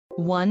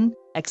1.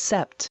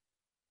 Accept,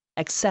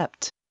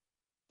 accept.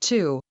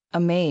 2.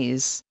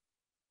 Amaze,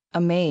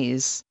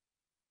 amaze.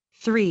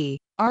 3.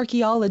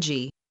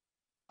 Archaeology,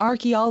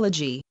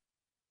 archaeology.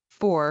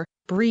 4.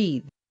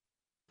 Breathe,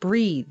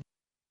 breathe.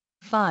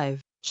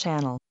 5.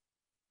 Channel,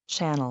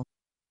 channel.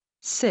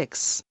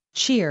 6.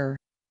 Cheer,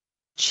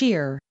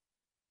 cheer.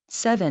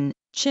 7.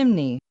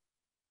 Chimney,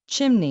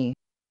 chimney.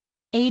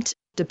 8.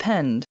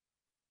 Depend,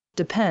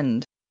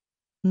 depend.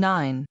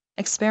 9.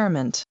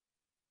 Experiment,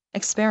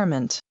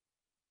 experiment.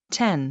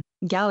 10.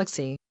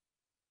 Galaxy,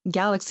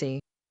 galaxy.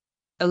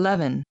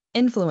 11.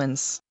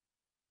 Influence,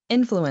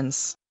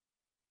 influence.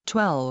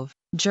 12.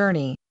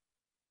 Journey,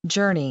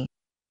 journey.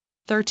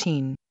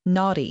 13.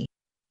 Naughty,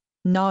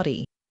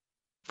 naughty.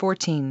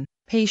 14.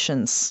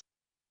 Patience,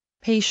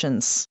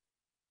 patience.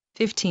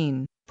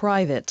 15.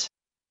 Private,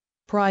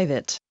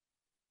 private.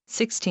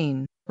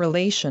 16.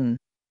 Relation,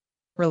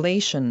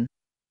 relation.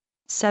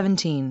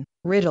 17.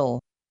 Riddle,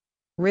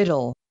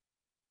 riddle.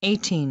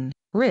 18.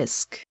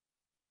 Risk,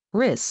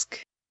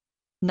 risk.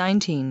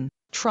 19.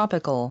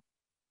 Tropical,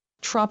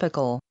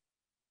 tropical.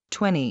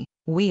 20.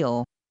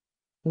 Wheel,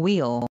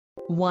 wheel.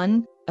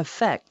 1.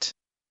 Effect,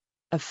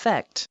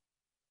 effect.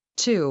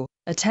 2.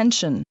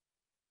 Attention,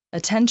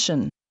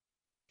 attention.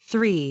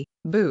 3.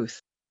 Booth,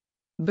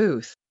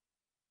 booth.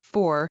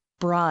 4.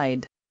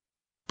 Bride,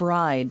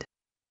 bride.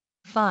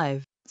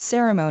 5.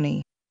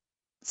 Ceremony,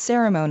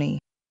 ceremony.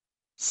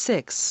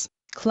 6.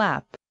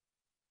 Clap,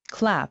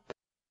 clap.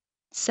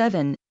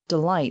 7.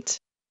 Delight,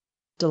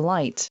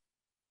 delight.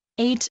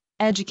 8.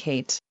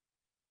 Educate,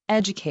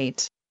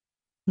 educate.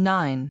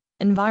 9.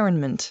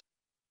 Environment,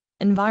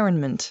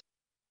 environment.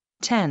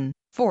 10.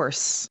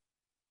 Force,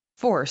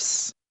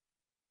 force.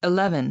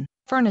 11.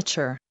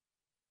 Furniture,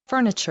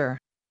 furniture.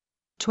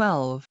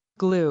 12.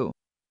 Glue,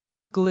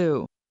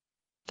 glue.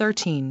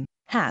 13.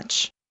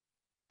 Hatch,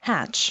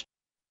 hatch.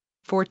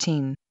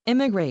 14.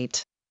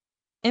 Immigrate,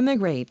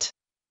 immigrate.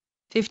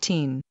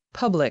 15.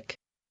 Public,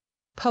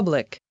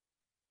 public.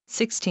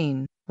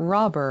 16.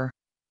 Robber,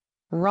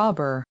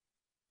 robber.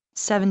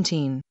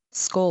 17.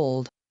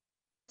 Scold,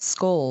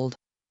 scold.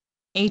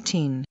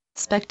 18.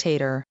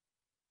 Spectator,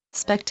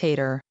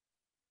 spectator.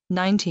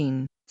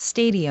 19.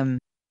 Stadium,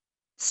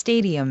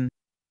 stadium.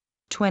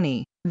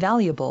 20.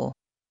 Valuable,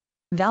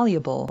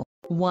 valuable.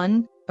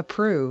 1.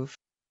 Approve,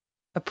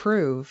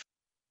 approve.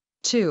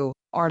 2.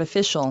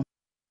 Artificial,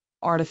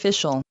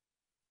 artificial.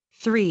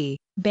 3.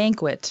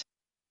 Banquet,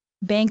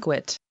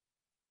 banquet.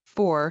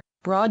 4.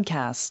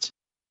 Broadcast,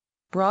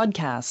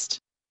 broadcast.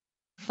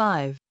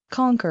 5.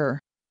 Conquer,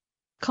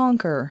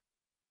 conquer.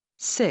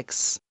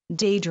 6.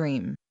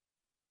 Daydream,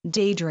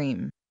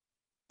 daydream.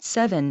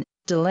 7.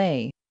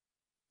 Delay,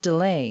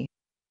 delay.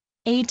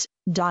 8.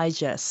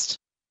 Digest,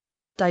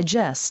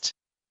 digest.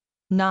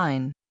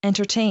 9.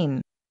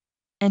 Entertain,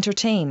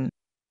 entertain.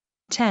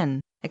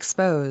 10.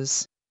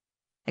 Expose,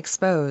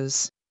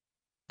 expose.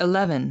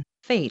 11.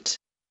 Fate,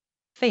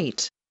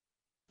 fate.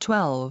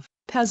 12.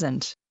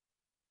 Peasant,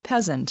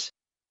 peasant.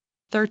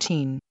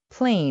 13.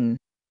 Plain,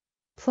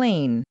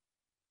 plain.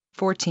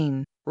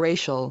 14.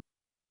 Racial,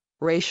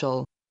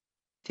 racial.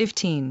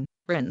 15.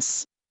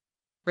 Rinse,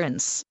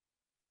 rinse.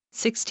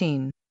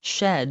 16.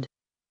 Shed,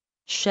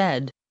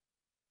 shed.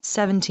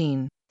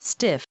 17.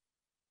 Stiff,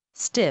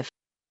 stiff.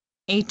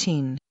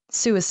 18.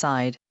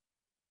 Suicide,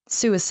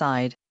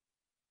 suicide.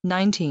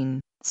 19.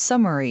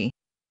 Summary,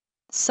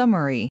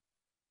 summary.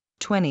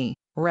 20.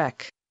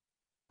 Wreck,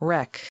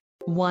 wreck.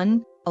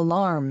 1.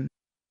 Alarm,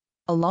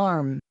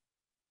 alarm.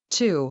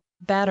 2.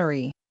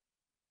 Battery,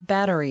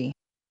 battery.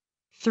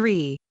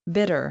 3.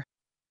 Bitter,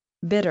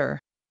 bitter.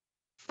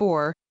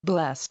 4.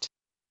 Blessed,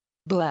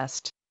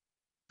 blessed.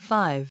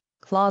 5.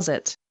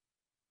 Closet,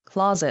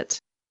 closet.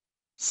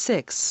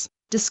 6.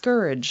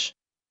 Discourage,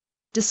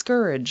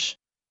 discourage.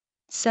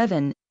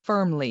 7.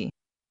 Firmly,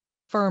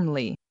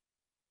 firmly.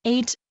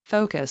 8.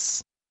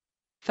 Focus,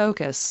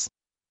 focus.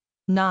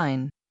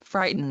 9.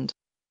 Frightened,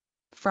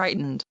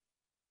 frightened.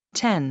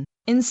 10.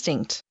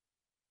 Instinct,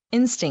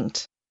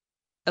 instinct.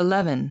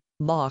 11.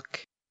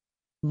 Lock,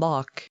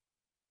 lock.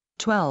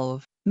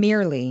 12.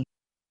 Merely,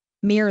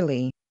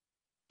 merely.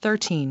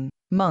 13.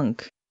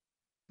 Monk,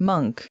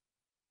 monk.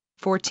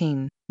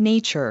 14.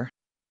 Nature,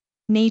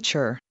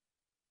 nature.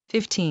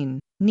 15.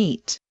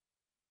 Neat,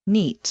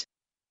 neat.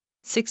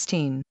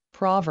 16.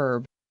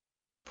 Proverb,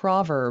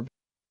 proverb.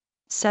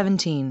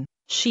 17.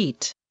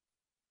 Sheet,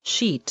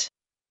 sheet.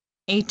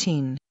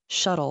 18.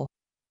 Shuttle,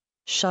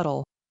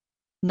 shuttle.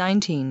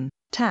 19.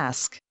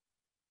 Task,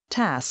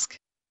 task.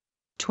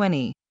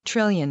 20.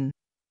 Trillion,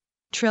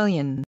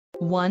 trillion.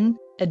 1.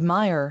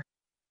 Admire,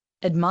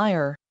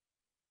 admire.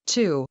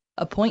 2.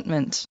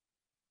 Appointment,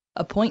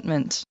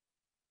 appointment.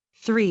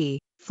 3.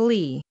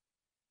 Flee,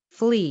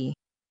 flee.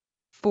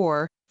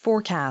 4.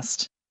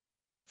 Forecast,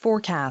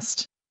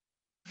 forecast.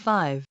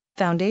 5.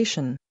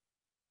 Foundation,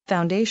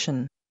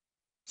 foundation.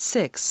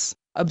 6.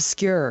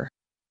 Obscure,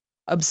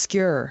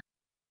 obscure.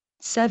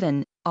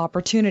 7.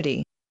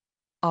 Opportunity,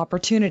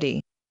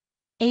 opportunity.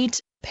 8.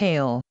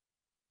 Pale,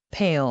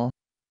 pale.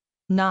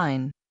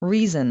 9.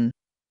 Reason,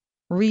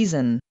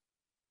 reason.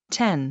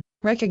 10.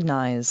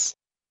 Recognize,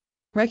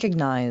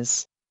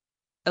 recognize.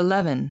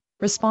 11.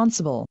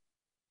 Responsible,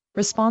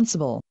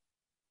 responsible.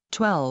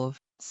 12.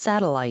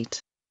 Satellite,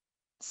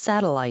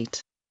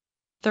 satellite.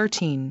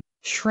 13.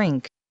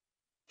 Shrink,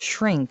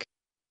 shrink.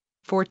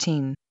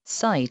 14.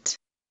 Sight,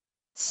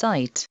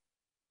 sight.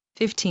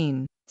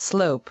 15.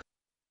 Slope,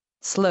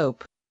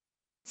 slope.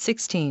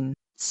 16.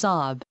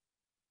 Sob,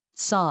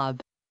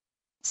 sob.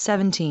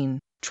 17.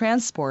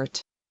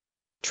 Transport,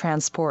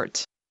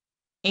 transport.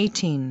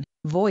 18.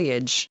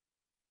 Voyage,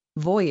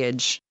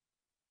 voyage.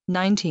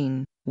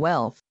 19.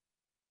 Wealth,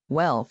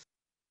 wealth.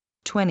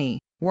 20.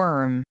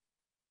 Worm,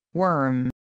 worm.